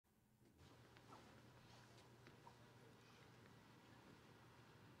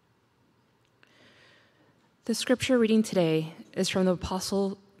The scripture reading today is from the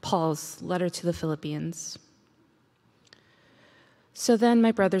Apostle Paul's letter to the Philippians. So then,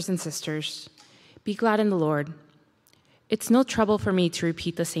 my brothers and sisters, be glad in the Lord. It's no trouble for me to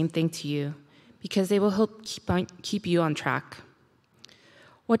repeat the same thing to you, because they will help keep you on track.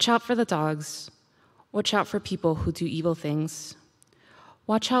 Watch out for the dogs. Watch out for people who do evil things.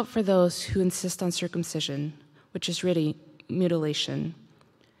 Watch out for those who insist on circumcision, which is really mutilation.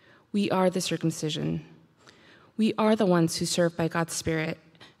 We are the circumcision. We are the ones who serve by God's Spirit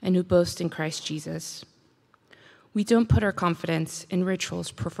and who boast in Christ Jesus. We don't put our confidence in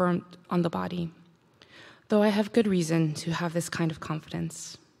rituals performed on the body, though I have good reason to have this kind of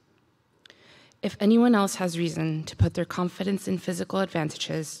confidence. If anyone else has reason to put their confidence in physical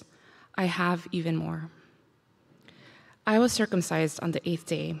advantages, I have even more. I was circumcised on the 8th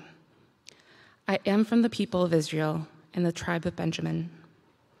day. I am from the people of Israel and the tribe of Benjamin.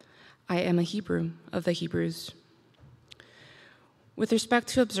 I am a Hebrew of the Hebrews. With respect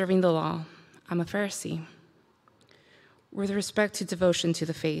to observing the law, I'm a Pharisee. With respect to devotion to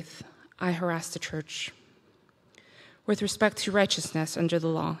the faith, I harass the church. With respect to righteousness under the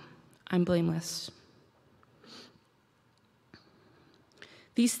law, I'm blameless.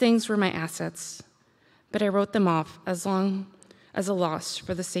 These things were my assets, but I wrote them off as long as a loss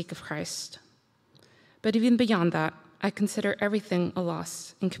for the sake of Christ. But even beyond that, I consider everything a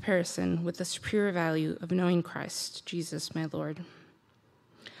loss in comparison with the superior value of knowing Christ, Jesus, my Lord.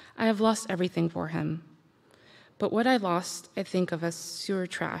 I have lost everything for him, but what I lost I think of as sewer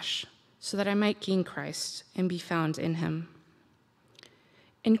trash, so that I might gain Christ and be found in him.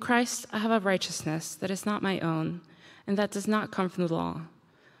 In Christ I have a righteousness that is not my own, and that does not come from the law,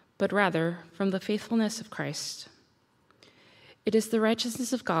 but rather from the faithfulness of Christ. It is the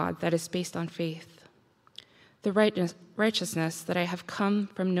righteousness of God that is based on faith, the righteousness that I have come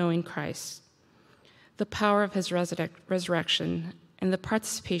from knowing Christ, the power of his resurrection, and the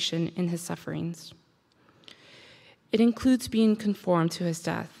participation in his sufferings. It includes being conformed to his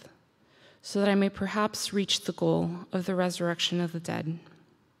death, so that I may perhaps reach the goal of the resurrection of the dead.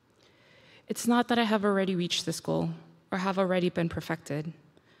 It's not that I have already reached this goal or have already been perfected,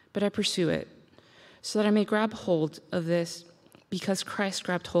 but I pursue it, so that I may grab hold of this because Christ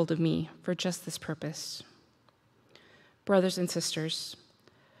grabbed hold of me for just this purpose. Brothers and sisters,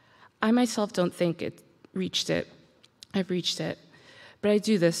 I myself don't think I've reached it, but I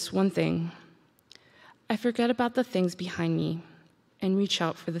do this one thing. I forget about the things behind me and reach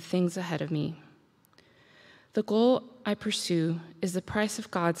out for the things ahead of me. The goal I pursue is the price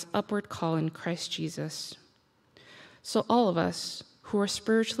of God's upward call in Christ Jesus. So all of us who are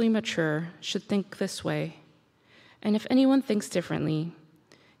spiritually mature should think this way. And if anyone thinks differently,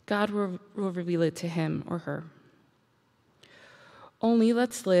 God will reveal it to him or her. Only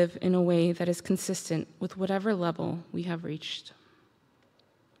let's live in a way that is consistent with whatever level we have reached.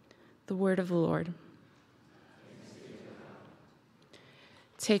 The word of the Lord.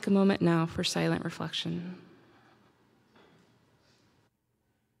 Take a moment now for silent reflection.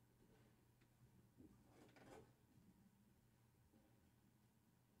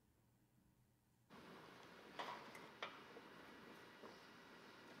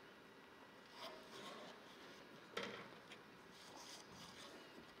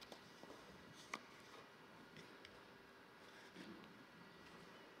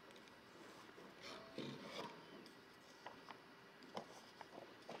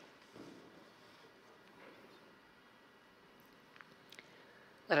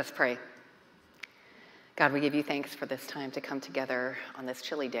 Let us pray. God, we give you thanks for this time to come together on this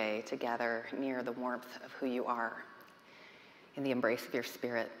chilly day, to gather near the warmth of who you are, in the embrace of your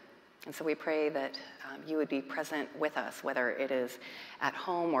Spirit. And so we pray that you would be present with us, whether it is at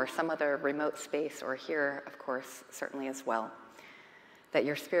home or some other remote space, or here, of course, certainly as well. That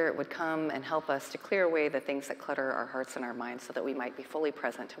your Spirit would come and help us to clear away the things that clutter our hearts and our minds, so that we might be fully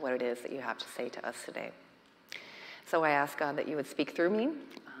present to what it is that you have to say to us today. So I ask, God, that you would speak through me,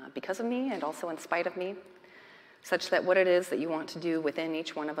 because of me, and also in spite of me, such that what it is that you want to do within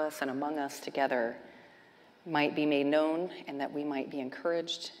each one of us and among us together might be made known, and that we might be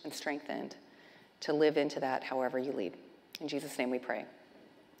encouraged and strengthened to live into that however you lead. In Jesus' name we pray.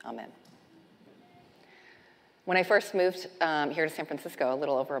 Amen. When I first moved here to San Francisco a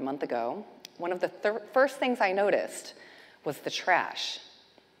little over a month ago, one of the first things I noticed was the trash.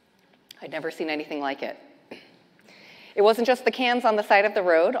 I'd never seen anything like it. It wasn't just the cans on the side of the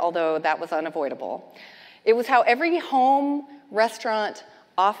road, although that was unavoidable. It was how every home, restaurant,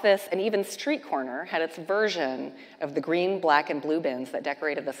 office, and even street corner had its version of the green, black, and blue bins that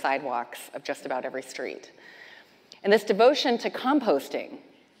decorated the sidewalks of just about every street. And this devotion to composting,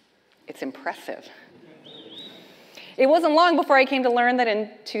 it's impressive. It wasn't long before I came to learn that in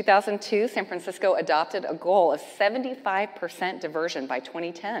 2002, San Francisco adopted a goal of 75% diversion by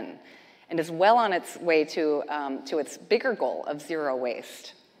 2010 and is well on its way to its bigger goal of zero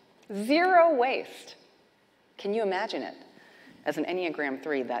waste. Zero waste. Can you imagine it? As an Enneagram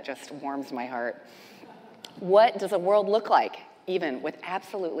 3, that just warms my heart. What does a world look like, even with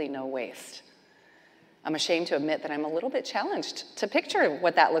absolutely no waste? I'm ashamed to admit that I'm a little bit challenged to picture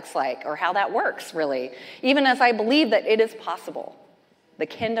what that looks like or how that works, really, even as I believe that it is possible. The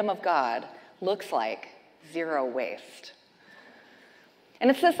kingdom of God looks like zero waste. And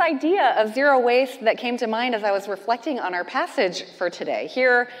it's this idea of zero waste that came to mind as I was reflecting on our passage for today.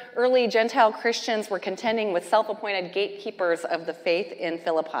 Here, early Gentile Christians were contending with self-appointed gatekeepers of the faith in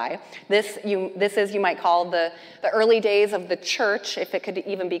Philippi. This is, you might call, the early days of the church, if it could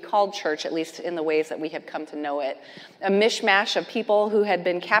even be called church, at least in the ways that we have come to know it. A mishmash of people who had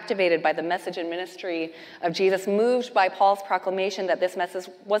been captivated by the message and ministry of Jesus, moved by Paul's proclamation that this message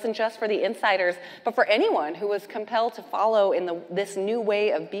wasn't just for the insiders, but for anyone who was compelled to follow in this new way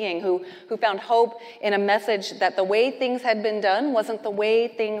of being, who found hope in a message that the way things had been done wasn't the way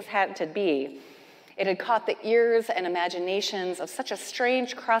things had to be. It had caught the ears and imaginations of such a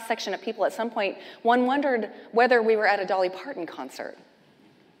strange cross-section of people. At some point, one wondered whether we were at a Dolly Parton concert.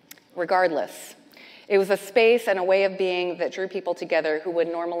 Regardless, it was a space and a way of being that drew people together who would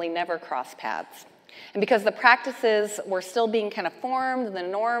normally never cross paths. And because the practices were still being kind of formed, the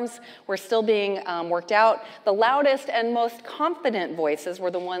norms were still being worked out, the loudest and most confident voices were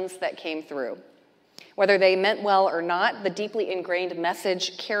the ones that came through. Whether they meant well or not, the deeply ingrained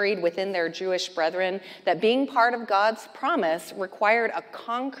message carried within their Jewish brethren that being part of God's promise required a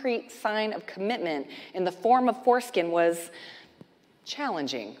concrete sign of commitment in the form of foreskin was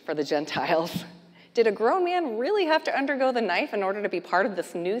challenging for the Gentiles. Did a grown man really have to undergo the knife in order to be part of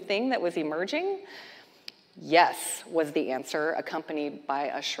this new thing that was emerging? Yes, was the answer, accompanied by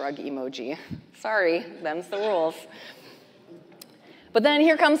a shrug emoji. Sorry, them's the rules. But then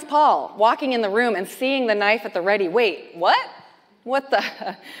here comes Paul, walking in the room and seeing the knife at the ready. Wait, what? What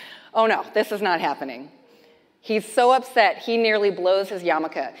the? Oh no, this is not happening. He's so upset, he nearly blows his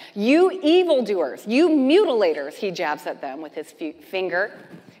yarmulke. You evildoers, you mutilators, he jabs at them with his finger.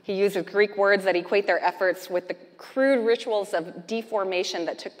 He uses Greek words that equate their efforts with the crude rituals of deformation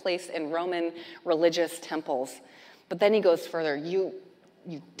that took place in Roman religious temples. But then he goes further. You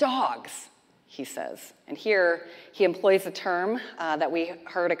dogs, he says. And here he employs a term that we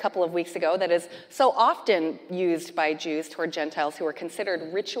heard a couple of weeks ago that is so often used by Jews toward Gentiles who are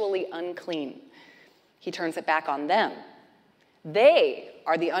considered ritually unclean. He turns it back on them. They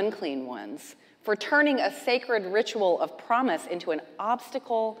are the unclean ones for turning a sacred ritual of promise into an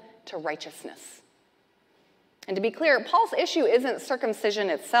obstacle to righteousness. And to be clear, Paul's issue isn't circumcision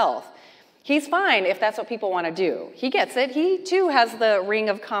itself. He's fine if that's what people want to do. He gets it. He, too, has the ring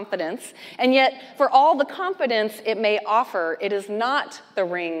of confidence. And yet, for all the confidence it may offer, it is not the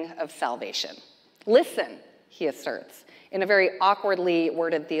ring of salvation. Listen, he asserts, in a very awkwardly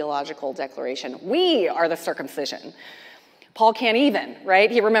worded theological declaration. We are the circumcision. Paul can't even, right?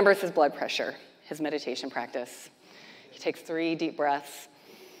 He remembers his blood pressure, his meditation practice. He takes 3 deep breaths.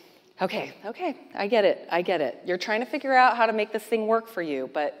 Okay, I get it. You're trying to figure out how to make this thing work for you,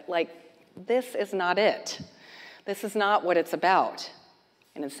 but this is not it. This is not what it's about.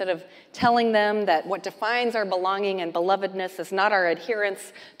 And instead of telling them that what defines our belonging and belovedness is not our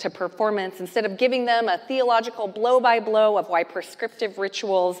adherence to performance, instead of giving them a theological blow-by-blow of why prescriptive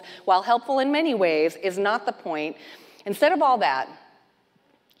rituals, while helpful in many ways, is not the point, instead of all that,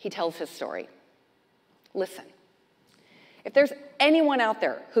 he tells his story. Listen, if there's anyone out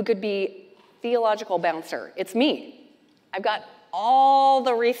there who could be theological bouncer, it's me. I've got all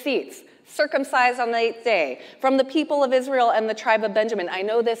the receipts, circumcised on the 8th day, from the people of Israel and the tribe of Benjamin. I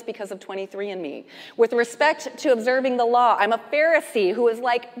know this because of 23andMe. With respect to observing the law, I'm a Pharisee who is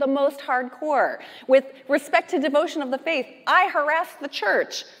like the most hardcore. With respect to devotion of the faith, I harass the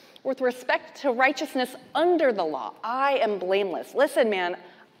church. With respect to righteousness under the law, I am blameless. Listen, man,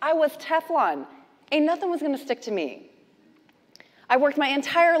 I was Teflon. Ain't nothing was going to stick to me. I worked my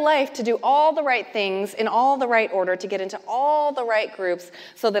entire life to do all the right things in all the right order, to get into all the right groups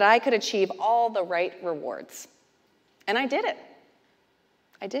so that I could achieve all the right rewards. And I did it.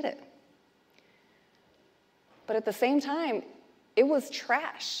 But at the same time, it was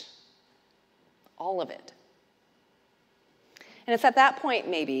trash. All of it. And it's at that point,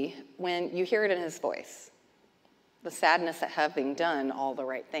 maybe, when you hear it in his voice, the sadness at having done all the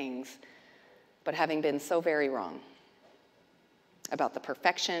right things, but having been so very wrong about the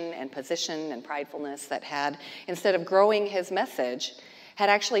perfection and position and pridefulness that had, instead of growing his message, had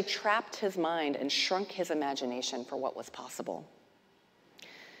actually trapped his mind and shrunk his imagination for what was possible.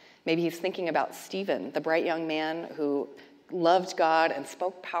 Maybe he's thinking about Stephen, the bright young man who loved God and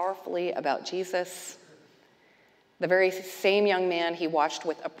spoke powerfully about Jesus, the very same young man he watched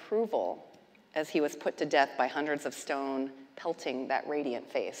with approval as he was put to death by hundreds of stone pelting that radiant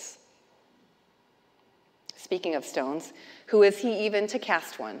face. Speaking of stones, who is he even to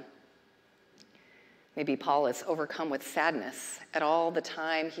cast one? Maybe Paul is overcome with sadness at all the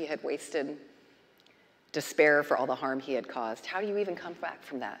time he had wasted, despair for all the harm he had caused. How do you even come back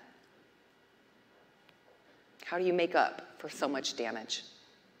from that? How do you make up for so much damage?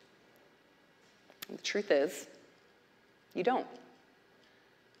 And the truth is, you don't.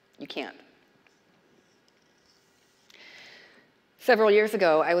 You can't. Several years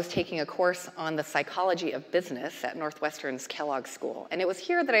ago, I was taking a course on the psychology of business at Northwestern's Kellogg School, and it was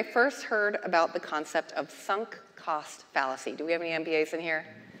here that I first heard about the concept of sunk cost fallacy. Do we have any MBAs in here?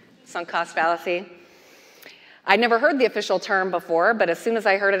 Sunk cost fallacy? I'd never heard the official term before, but as soon as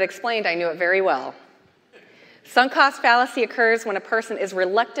I heard it explained, I knew it very well. Sunk cost fallacy occurs when a person is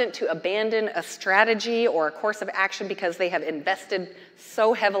reluctant to abandon a strategy or a course of action because they have invested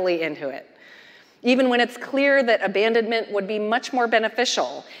so heavily into it, even when it's clear that abandonment would be much more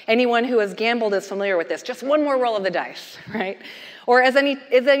beneficial. Anyone who has gambled is familiar with this. Just one more roll of the dice, right? Or as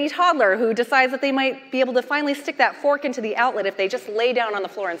any toddler who decides that they might be able to finally stick that fork into the outlet if they just lay down on the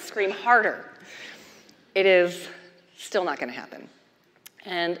floor and scream harder. It is still not going to happen.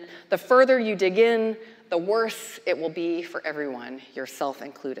 And the further you dig in, the worse it will be for everyone, yourself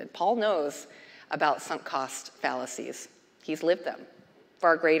included. Paul knows about sunk cost fallacies. He's lived them,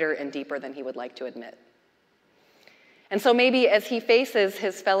 far greater and deeper than he would like to admit. And so maybe as he faces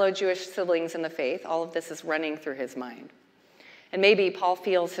his fellow Jewish siblings in the faith, all of this is running through his mind. And maybe Paul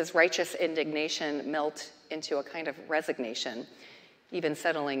feels his righteous indignation melt into a kind of resignation, even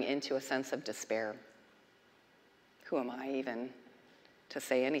settling into a sense of despair. Who am I even to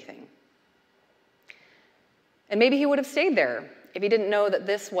say anything? And maybe he would have stayed there if he didn't know that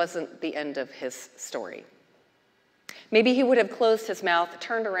this wasn't the end of his story. Maybe he would have closed his mouth,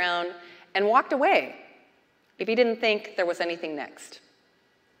 turned around, and walked away if he didn't think there was anything next.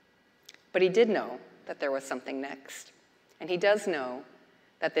 But he did know that there was something next. And he does know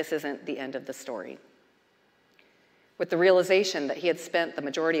that this isn't the end of the story. With the realization that he had spent the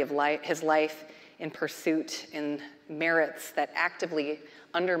majority of his life in pursuit in merits that actively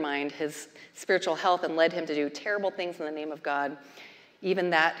undermined his spiritual health and led him to do terrible things in the name of God, even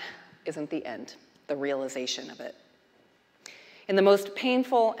that isn't the end, the realization of it. In the most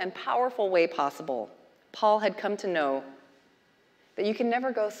painful and powerful way possible, Paul had come to know that you can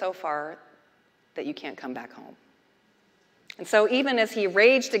never go so far that you can't come back home. And so even as he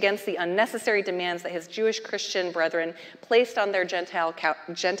raged against the unnecessary demands that his Jewish Christian brethren placed on their Gentile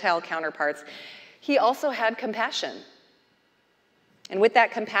counterparts, he also had compassion. And with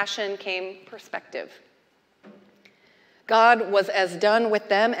that compassion came perspective. God was as done with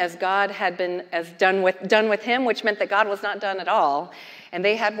them as God had been done with him, which meant that God was not done at all, and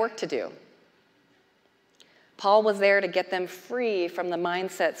they had work to do. Paul was there to get them free from the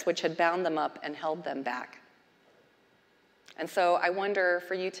mindsets which had bound them up and held them back. And so I wonder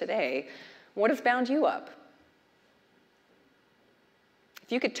for you today, what has bound you up?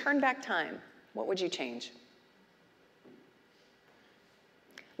 If you could turn back time, what would you change?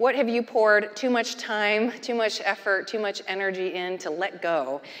 What have you poured too much time, too much effort, too much energy in to let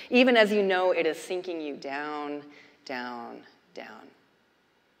go, even as you know it is sinking you down, down, down?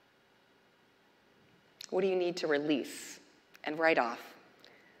 What do you need to release and write off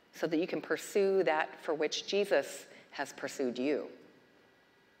so that you can pursue that for which Jesus has pursued you?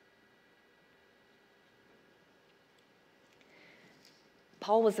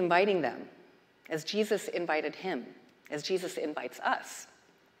 Paul was inviting them, as Jesus invited him, as Jesus invites us,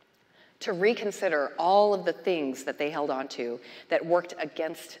 to reconsider all of the things that they held on to that worked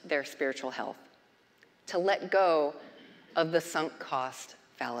against their spiritual health, to let go of the sunk cost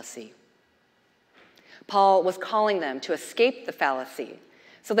fallacy. Paul was calling them to escape the fallacy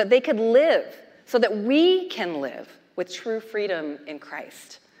so that they could live, so that we can live with true freedom in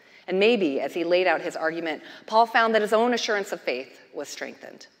Christ. And maybe, as he laid out his argument, Paul found that his own assurance of faith was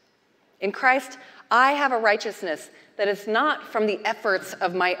strengthened. In Christ, I have a righteousness that is not from the efforts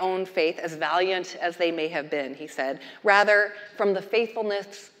of my own faith, as valiant as they may have been, he said, rather from the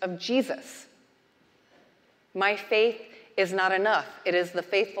faithfulness of Jesus. My faith is not enough. It is the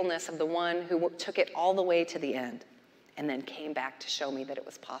faithfulness of the one who took it all the way to the end and then came back to show me that it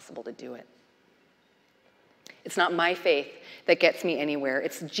was possible to do it. It's not my faith that gets me anywhere.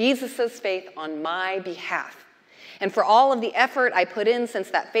 It's Jesus' faith on my behalf. And for all of the effort I put in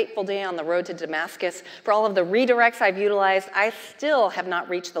since that fateful day on the road to Damascus, for all of the redirects I've utilized, I still have not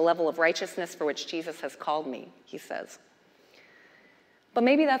reached the level of righteousness for which Jesus has called me, he says. But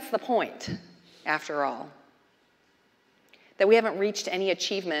maybe that's the point, after all. That we haven't reached any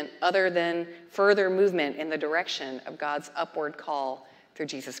achievement other than further movement in the direction of God's upward call through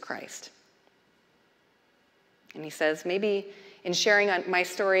Jesus Christ. And he says, maybe in sharing my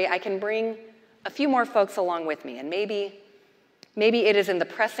story, I can bring a few more folks along with me. And maybe it is in the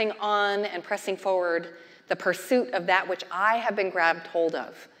pressing on and pressing forward, the pursuit of that which I have been grabbed hold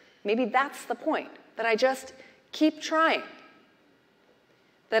of. Maybe that's the point, that I just keep trying.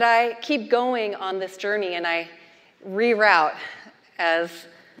 That I keep going on this journey and I reroute as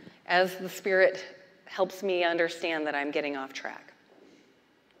the Spirit helps me understand that I'm getting off track.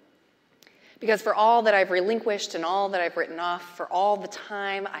 Because for all that I've relinquished and all that I've written off, for all the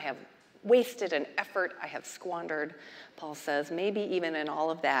time I have wasted and effort I have squandered, Paul says, maybe even in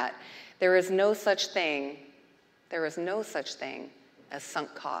all of that, there is no such thing as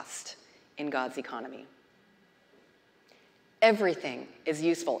sunk cost in God's economy. Everything is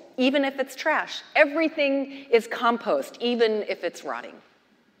useful, even if it's trash. Everything is compost, even if it's rotting.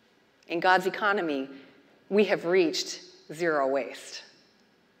 In God's economy, we have reached zero waste.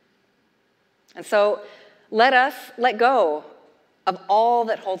 And so let us let go of all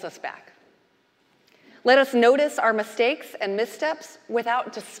that holds us back. Let us notice our mistakes and missteps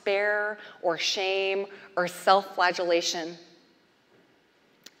without despair or shame or self-flagellation.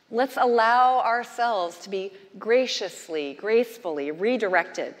 Let's allow ourselves to be graciously, gracefully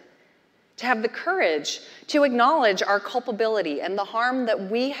redirected, to have the courage to acknowledge our culpability and the harm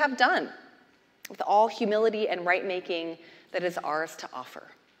that we have done with all humility and right-making that is ours to offer.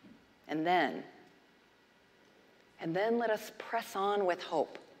 And then let us press on with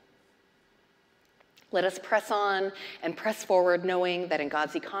hope. Let us press on and press forward knowing that in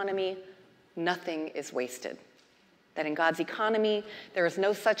God's economy, nothing is wasted. That in God's economy, there is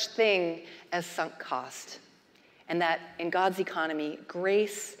no such thing as sunk cost. And that in God's economy,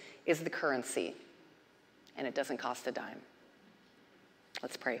 grace is the currency, and it doesn't cost a dime.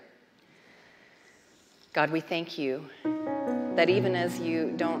 Let's pray. God, we thank you that even as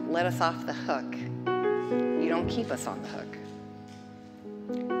you don't let us off the hook, you don't keep us on the hook.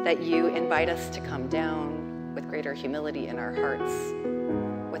 That you invite us to come down with greater humility in our hearts,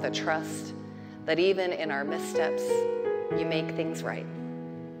 with a trust that even in our missteps, you make things right.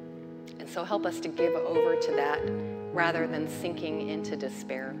 And so help us to give over to that rather than sinking into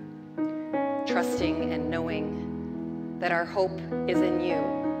despair, trusting and knowing that our hope is in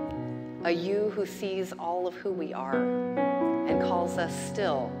you, a you who sees all of who we are and calls us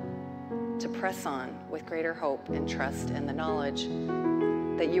still to press on with greater hope and trust and the knowledge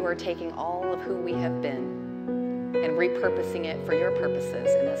that you are taking all of who we have been and repurposing it for your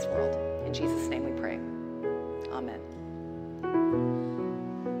purposes in this world. In Jesus' name we pray. Amen.